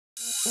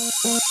And move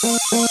on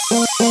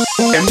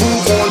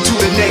to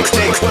the next.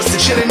 What's the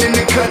chillin' in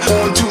the cut?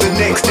 On to the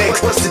next.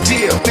 What's the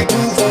deal?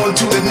 Move on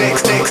to the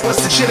next.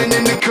 What's the chillin'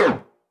 in the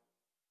cut?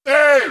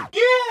 Hey!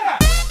 Yeah!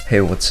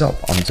 Hey, what's up?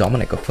 I'm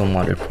Dominic of Film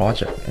Modded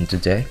Project, and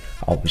today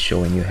I'll be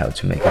showing you how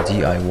to make a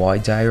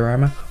DIY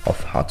diorama of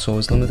Hot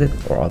Toys Limited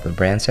or other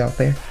brands out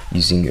there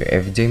using your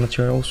everyday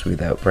materials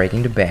without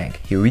breaking the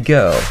bank. Here we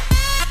go!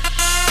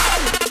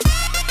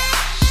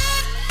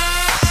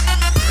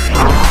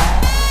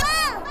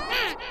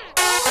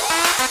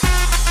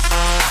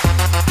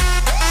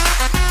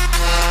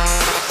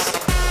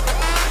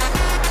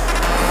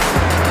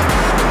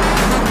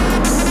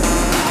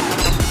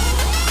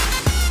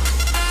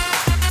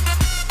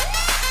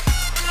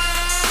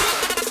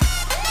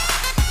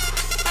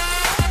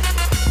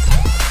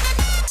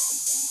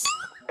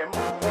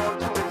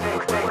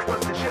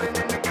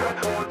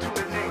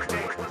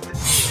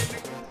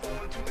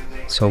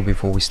 So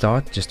before we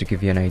start, just to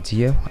give you an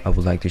idea, I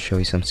would like to show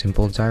you some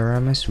simple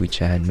dioramas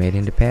which I had made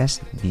in the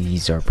past.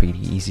 These are pretty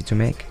easy to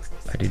make.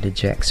 I did a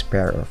Jack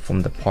Sparrow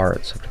from the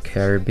Pirates of the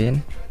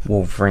Caribbean,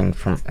 Wolverine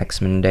from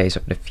X-Men Days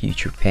of the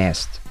Future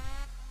Past,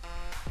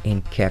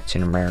 and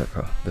Captain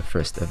America, the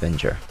first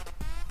Avenger.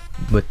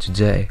 But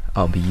today,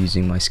 I'll be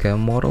using my scale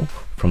model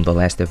from the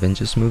last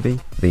Avengers movie,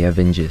 The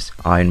Avengers,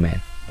 Iron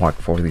Man, Mark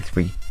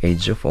 43,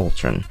 Age of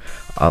Ultron.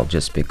 I'll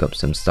just pick up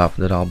some stuff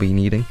that I'll be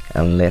needing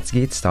and let's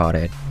get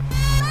started.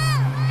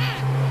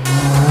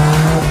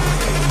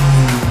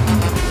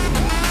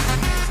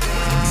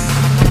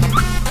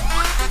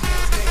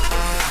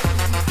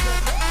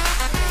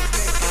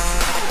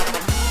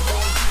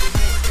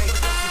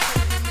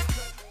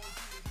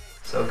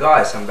 So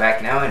guys, I'm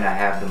back now and I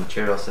have the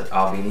materials that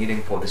I'll be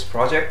needing for this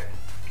project.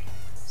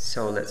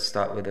 So let's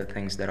start with the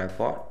things that I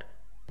bought.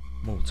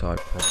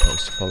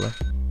 Multi-purpose color,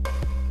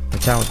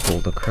 metallic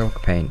gold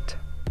acrylic paint,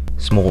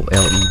 small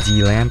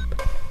LED lamp,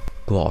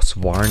 gloss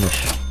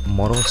varnish,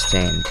 model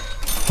stand,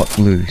 hot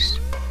glues,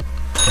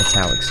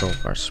 metallic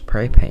silver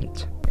spray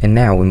paint. And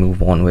now we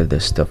move on with the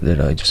stuff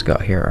that I just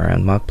got here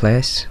around my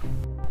place.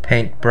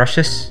 Paint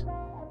brushes,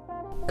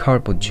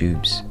 cardboard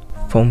tubes,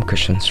 foam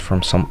cushions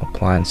from some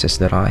appliances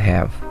that I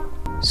have,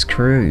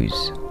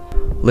 screws,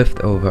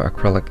 leftover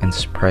acrylic and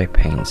spray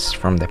paints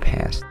from the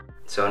past.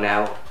 So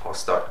now I'll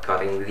start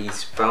cutting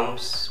these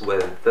foams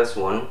with this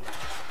one.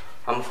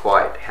 I'm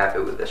quite happy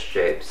with this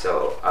shape,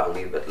 so I'll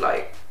leave it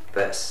like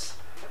this.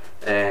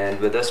 And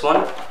with this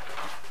one,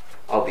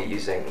 I'll be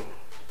using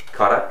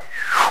cutter.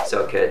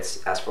 So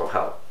kids, ask for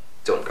help.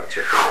 Don't cut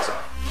your fingers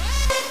off.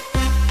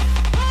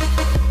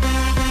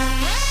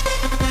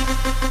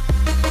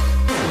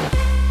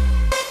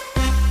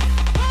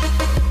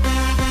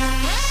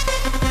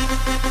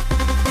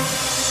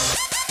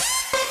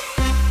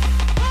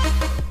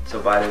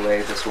 So by the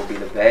way, this will be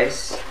the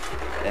base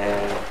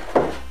and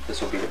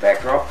this will be the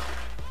backdrop.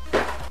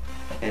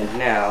 And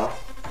now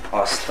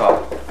I'll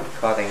start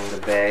cutting the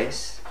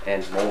base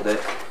and mold it.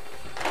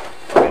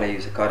 I'm gonna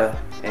use a cutter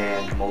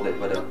and mold it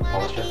with a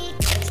polisher.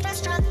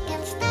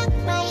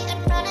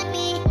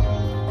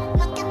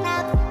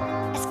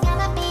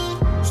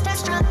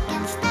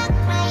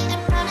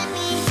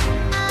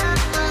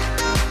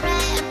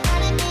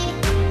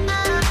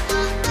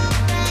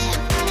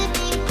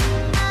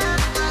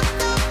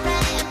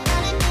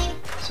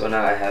 So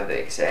now I have the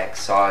exact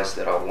size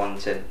that I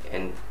wanted,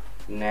 and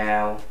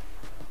now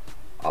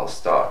I'll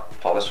start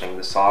polishing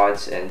the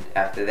sides, and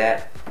after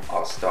that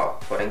I'll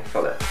start putting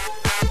filler.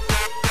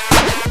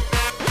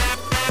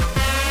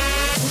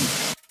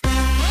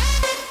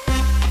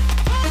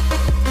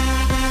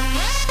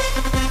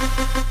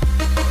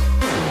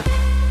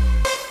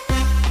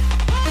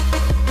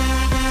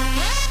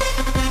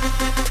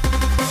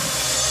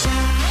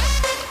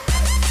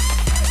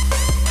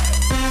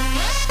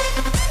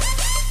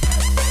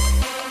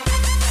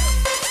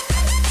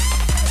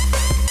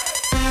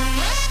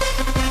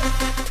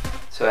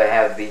 So I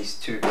have these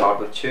two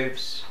cardboard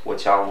tubes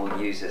which I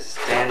will use as a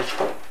stand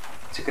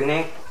to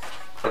connect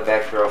the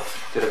backdrop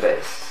to the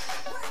base.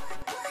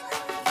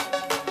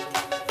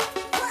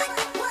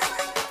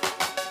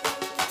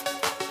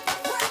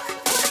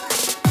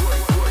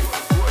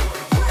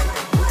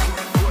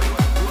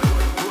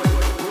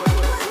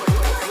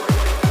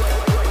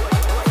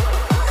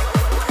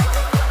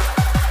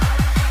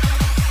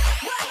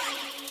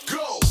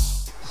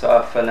 So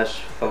I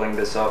finished filling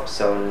this up,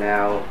 so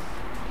now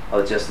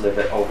I'll just leave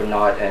it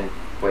overnight and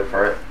wait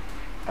for it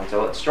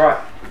until it's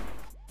dry.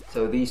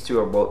 So these two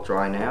are both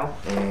dry now,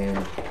 and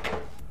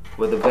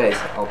with the base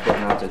I'll put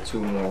now the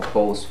two more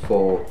holes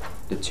for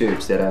the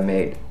tubes that I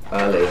made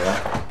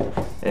earlier,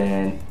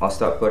 and I'll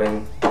start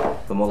putting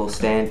the model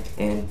stand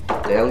and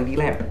the LED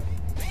lamp.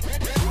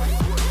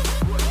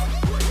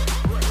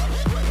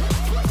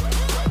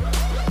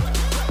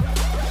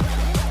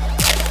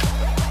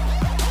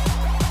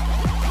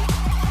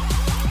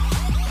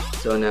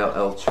 So now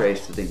I'll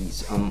trace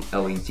these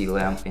LED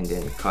lamp and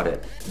then cut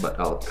it, but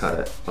I'll cut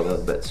it a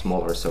little bit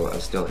smaller so I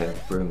still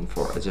have room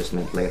for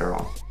adjustment later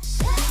on.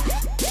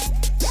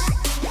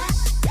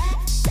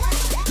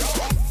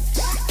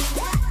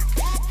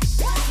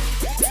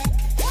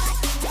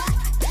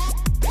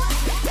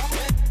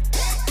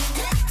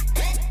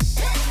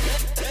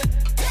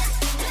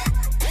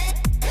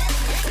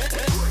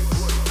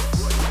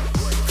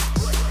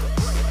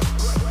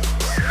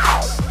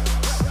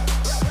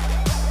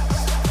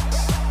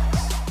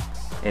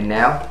 And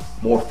now,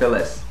 more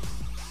fillers.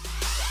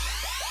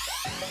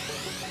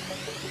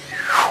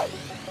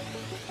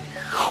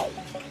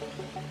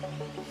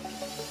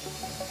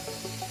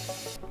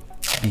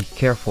 Be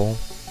careful,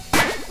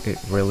 it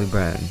really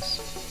burns.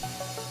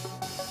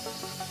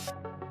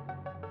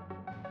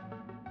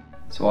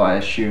 So I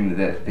assume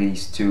that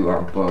these two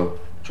are both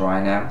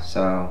dry now,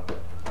 so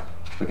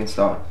we can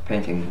start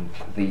painting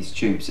these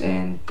tubes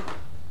and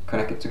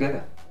connect it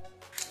together.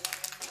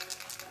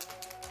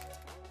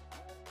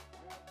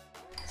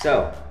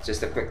 So,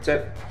 just a quick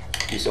tip,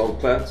 use old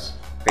clothes,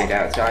 paint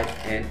outside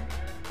and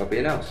cover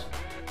your nose.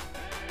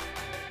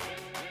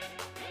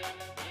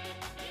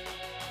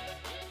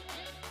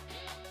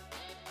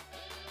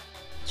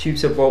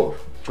 Tubes are both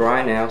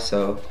dry now,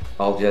 so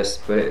I'll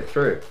just put it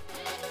through.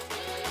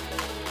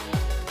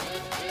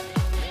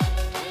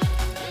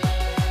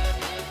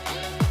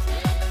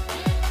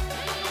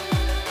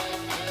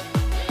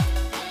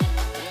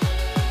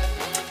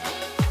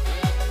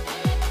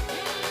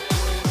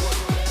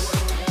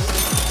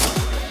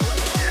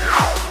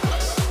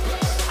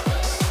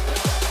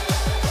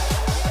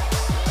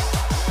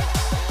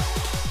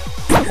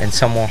 And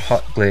some more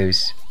hot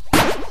glues.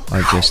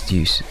 I just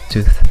use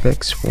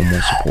toothpicks for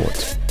more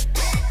support.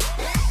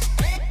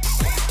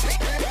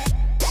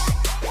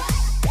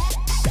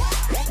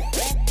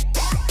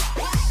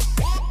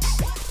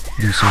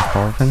 Do some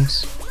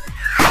carvings.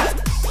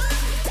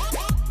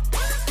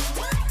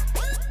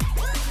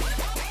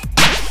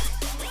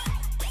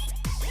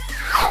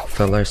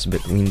 Fillers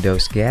between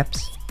those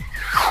gaps.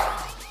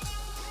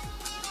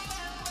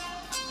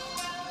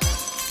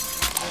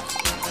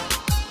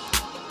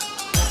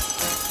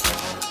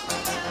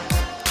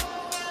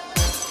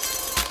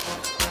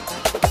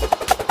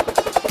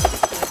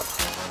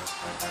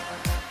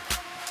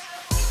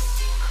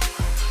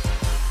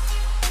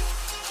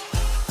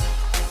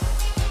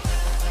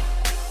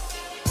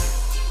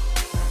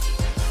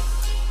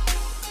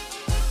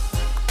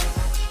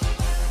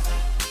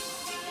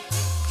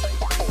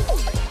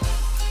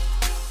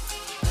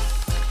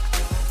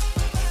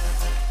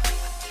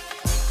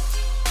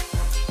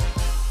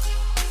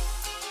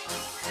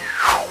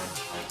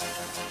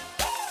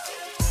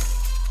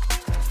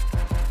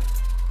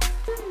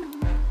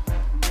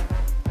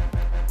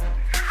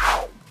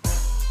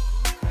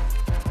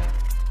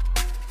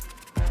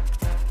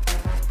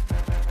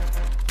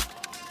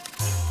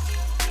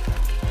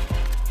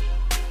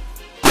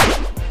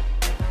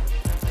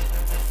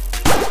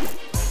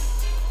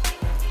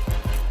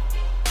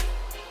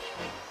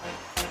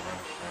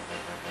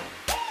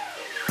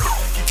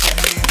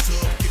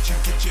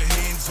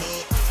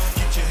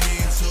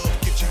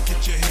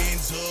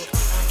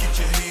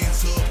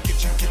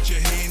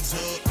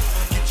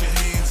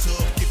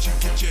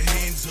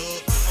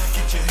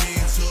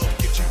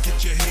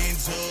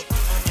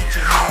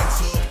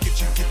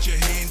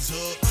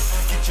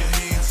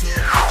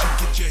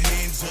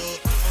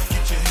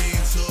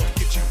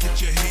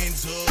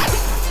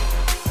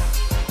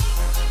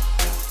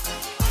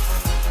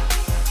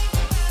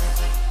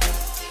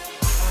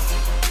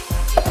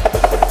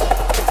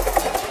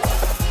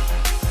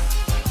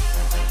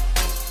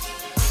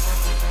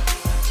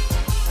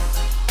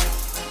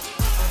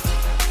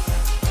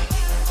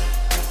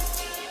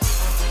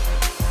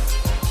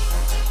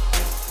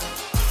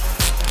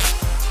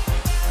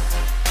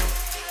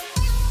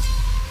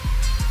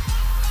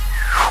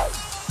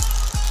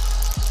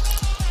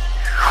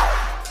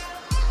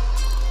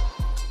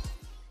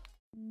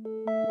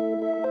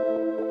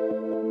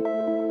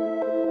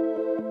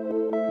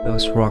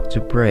 Those rock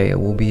debris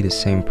will be the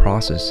same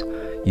process.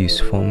 Use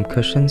foam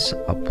cushions,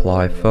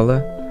 apply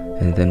filler,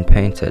 and then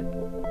paint it.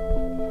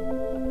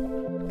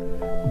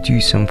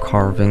 Do some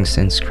carvings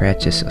and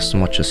scratches as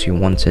much as you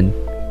wanted.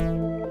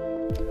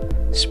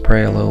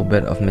 Spray a little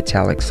bit of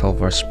metallic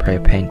silver spray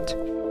paint.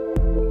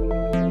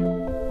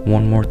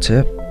 One more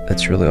tip,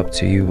 it's really up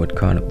to you what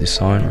kind of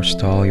design or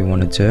style you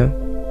want to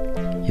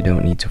do. You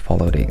don't need to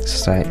follow the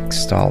exact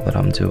style that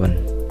I'm doing.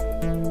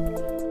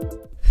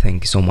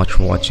 Thank you so much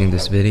for watching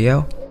this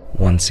video.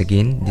 Once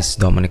again, this is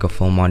Dominic of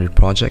Film Minded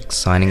Project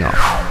signing off.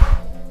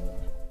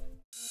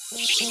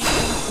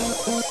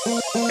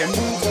 And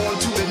move on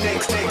to the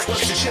next.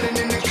 What's the chillin'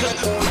 in the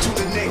cut? On to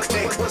the next.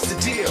 What's the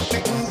deal?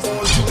 Move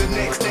on to the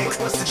next.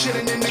 What's the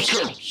chillin' in the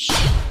cut?